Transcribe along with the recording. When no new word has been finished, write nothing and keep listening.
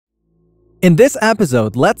In this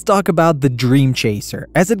episode, let's talk about the Dream Chaser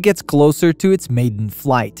as it gets closer to its maiden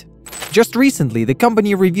flight. Just recently, the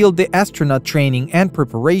company revealed the astronaut training and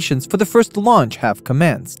preparations for the first launch have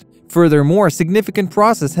commenced. Furthermore, significant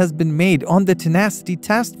progress has been made on the Tenacity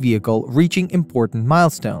test vehicle, reaching important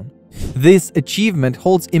milestone. This achievement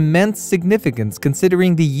holds immense significance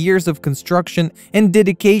considering the years of construction and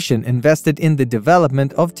dedication invested in the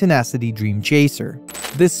development of Tenacity Dream Chaser.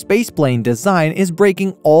 This spaceplane design is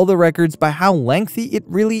breaking all the records by how lengthy it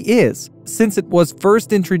really is, since it was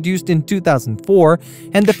first introduced in 2004,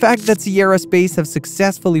 and the fact that Sierra Space have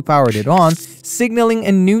successfully powered it on, signaling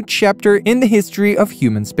a new chapter in the history of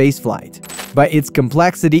human spaceflight. By its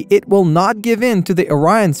complexity, it will not give in to the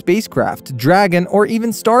Orion spacecraft, Dragon, or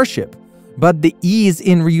even Starship. But the ease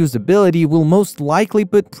in reusability will most likely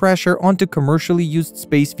put pressure onto commercially used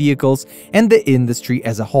space vehicles and the industry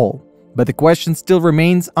as a whole. But the question still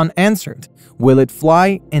remains unanswered. Will it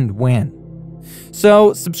fly and when?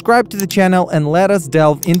 So, subscribe to the channel and let us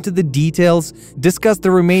delve into the details, discuss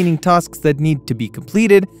the remaining tasks that need to be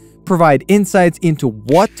completed, provide insights into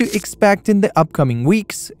what to expect in the upcoming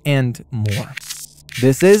weeks, and more.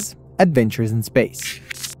 This is Adventures in Space.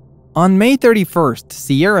 On May 31st,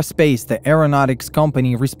 Sierra Space, the aeronautics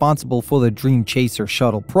company responsible for the Dream Chaser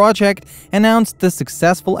shuttle project, announced the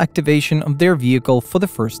successful activation of their vehicle for the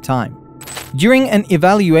first time. During an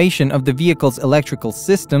evaluation of the vehicle's electrical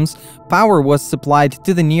systems, power was supplied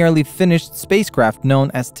to the nearly finished spacecraft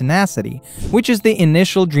known as Tenacity, which is the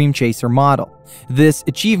initial Dream Chaser model. This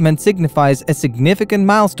achievement signifies a significant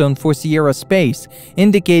milestone for Sierra Space,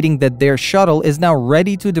 indicating that their shuttle is now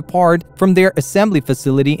ready to depart from their assembly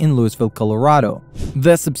facility in Louisville, Colorado.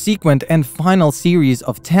 The subsequent and final series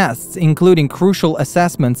of tests, including crucial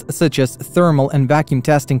assessments such as thermal and vacuum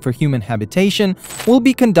testing for human habitation, will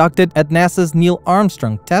be conducted at NASA's Neil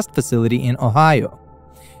Armstrong Test Facility in Ohio.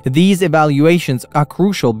 These evaluations are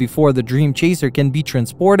crucial before the Dream Chaser can be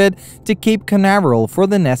transported to Cape Canaveral for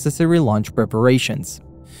the necessary launch preparations.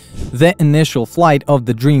 The initial flight of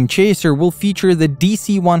the Dream Chaser will feature the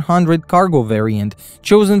DC-100 cargo variant,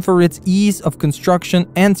 chosen for its ease of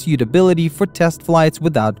construction and suitability for test flights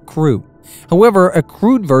without crew. However, a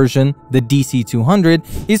crewed version, the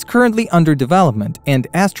DC-200, is currently under development,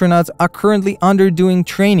 and astronauts are currently undergoing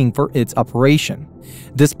training for its operation.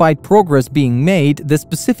 Despite progress being made, the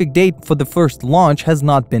specific date for the first launch has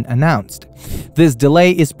not been announced. This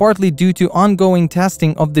delay is partly due to ongoing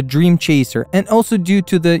testing of the Dream Chaser and also due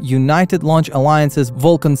to the United Launch Alliance's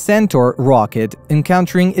VULCAN Centaur rocket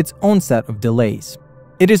encountering its own set of delays.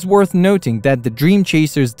 It is worth noting that the Dream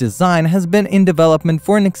Chaser's design has been in development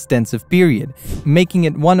for an extensive period, making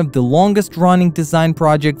it one of the longest-running design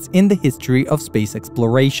projects in the history of space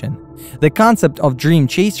exploration. The concept of Dream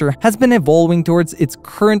Chaser has been evolving towards its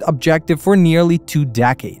current objective for nearly 2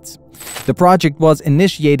 decades. The project was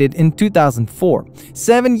initiated in 2004,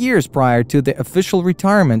 7 years prior to the official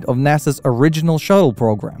retirement of NASA's original shuttle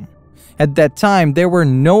program. At that time, there were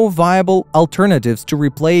no viable alternatives to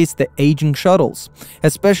replace the aging shuttles,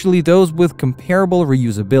 especially those with comparable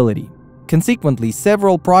reusability. Consequently,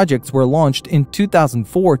 several projects were launched in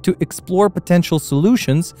 2004 to explore potential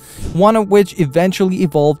solutions, one of which eventually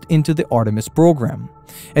evolved into the Artemis program.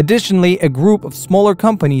 Additionally, a group of smaller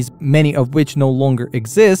companies, many of which no longer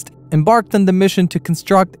exist, embarked on the mission to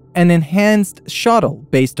construct an enhanced shuttle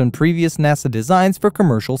based on previous NASA designs for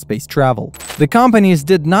commercial space travel. The companies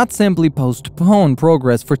did not simply postpone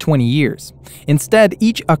progress for 20 years. Instead,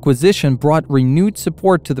 each acquisition brought renewed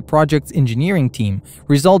support to the project's engineering team,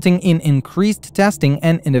 resulting in increased testing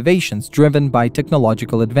and innovations driven by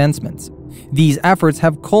technological advancements. These efforts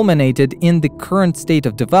have culminated in the current state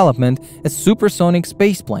of development, a supersonic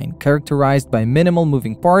spaceplane characterized by minimal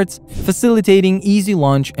moving parts, facilitating easy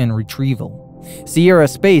launch and retrieval. Sierra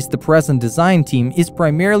Space, the present design team, is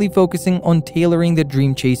primarily focusing on tailoring the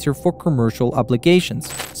Dream Chaser for commercial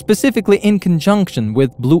applications, specifically in conjunction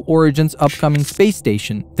with Blue Origin's upcoming space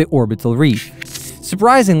station, the orbital reef.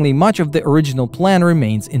 Surprisingly, much of the original plan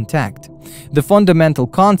remains intact. The fundamental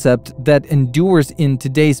concept that endures in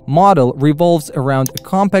today's model revolves around a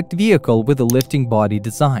compact vehicle with a lifting body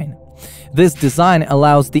design. This design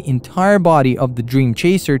allows the entire body of the Dream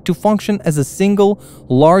Chaser to function as a single,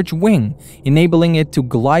 large wing, enabling it to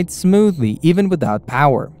glide smoothly even without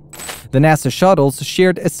power. The NASA shuttles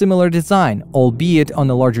shared a similar design, albeit on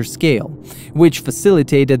a larger scale, which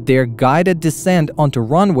facilitated their guided descent onto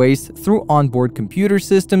runways through onboard computer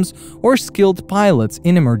systems or skilled pilots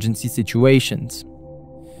in emergency situations.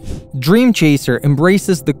 Dream Chaser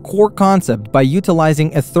embraces the core concept by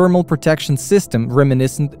utilizing a thermal protection system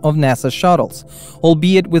reminiscent of NASA shuttles,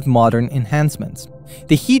 albeit with modern enhancements.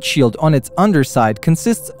 The heat shield on its underside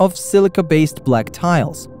consists of silica-based black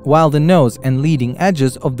tiles, while the nose and leading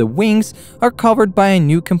edges of the wings are covered by a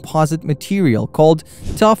new composite material called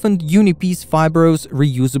toughened unipiece fibrous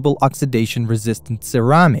reusable oxidation-resistant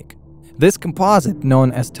ceramic. This composite,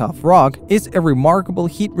 known as tough rock, is a remarkable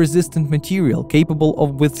heat-resistant material capable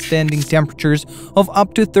of withstanding temperatures of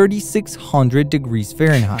up to 3,600 degrees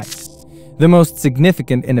Fahrenheit. The most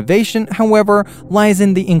significant innovation, however, lies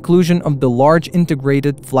in the inclusion of the large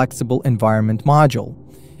integrated flexible environment module.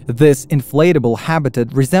 This inflatable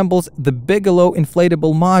habitat resembles the Bigelow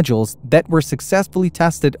inflatable modules that were successfully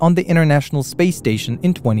tested on the International Space Station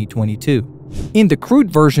in 2022. In the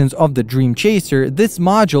crewed versions of the Dream Chaser, this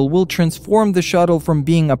module will transform the shuttle from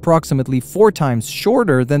being approximately 4 times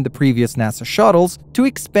shorter than the previous NASA shuttles to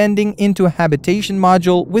expanding into a habitation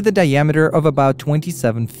module with a diameter of about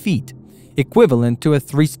 27 feet, equivalent to a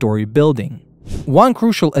 3-story building. One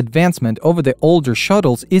crucial advancement over the older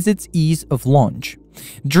shuttles is its ease of launch.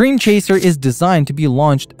 Dream Chaser is designed to be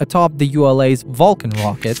launched atop the ULA'S VULCAN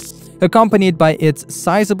rocket, accompanied by its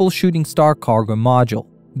sizable shooting star cargo module.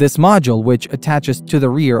 This module, which attaches to the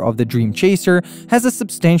rear of the Dream Chaser, has a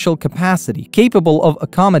substantial capacity, capable of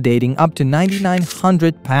accommodating up to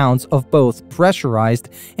 9,900 pounds of both pressurized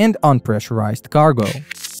and unpressurized cargo.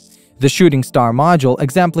 The shooting star module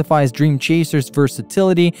exemplifies Dream Chaser's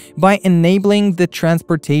versatility by enabling the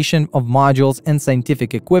transportation of modules and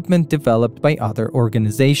scientific equipment developed by other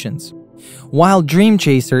organizations. While Dream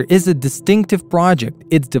Chaser is a distinctive project,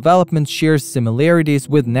 its development shares similarities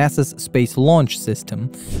with NASA's Space Launch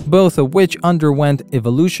System, both of which underwent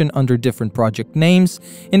evolution under different project names,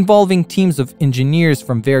 involving teams of engineers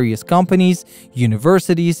from various companies,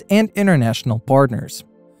 universities, and international partners.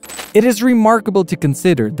 It is remarkable to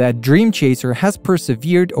consider that Dream Chaser has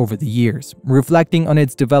persevered over the years. Reflecting on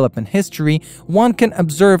its development history, one can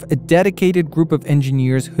observe a dedicated group of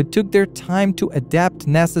engineers who took their time to adapt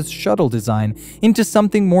NASA's shuttle design into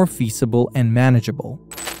something more feasible and manageable.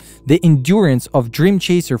 The endurance of Dream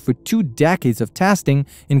Chaser for 2 decades of testing,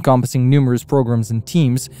 encompassing numerous programs and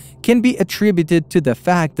teams, can be attributed to the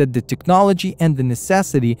fact that the technology and the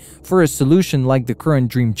necessity for a solution like the current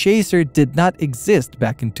Dream Chaser did not exist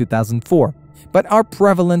back in 2004, but are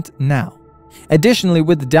prevalent now. Additionally,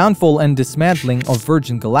 with the downfall and dismantling of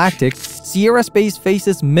Virgin Galactic, Sierra Space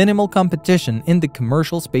faces minimal competition in the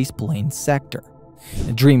commercial spaceplane sector.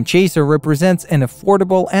 Dream Chaser represents an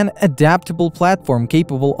affordable and adaptable platform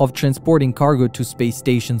capable of transporting cargo to space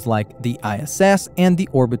stations like the ISS and the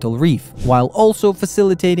orbital reef, while also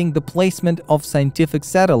facilitating the placement of scientific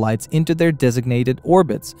satellites into their designated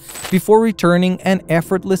orbits before returning and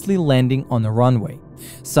effortlessly landing on a runway.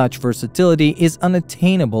 Such versatility is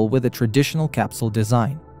unattainable with a traditional capsule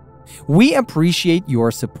design. We appreciate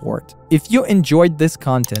your support. If you enjoyed this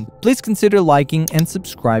content, please consider liking and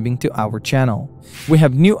subscribing to our channel. We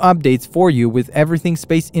have new updates for you with everything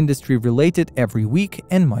space industry related every week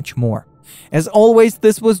and much more. As always,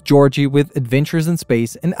 this was Georgie with Adventures in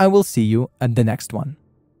Space, and I will see you at the next one.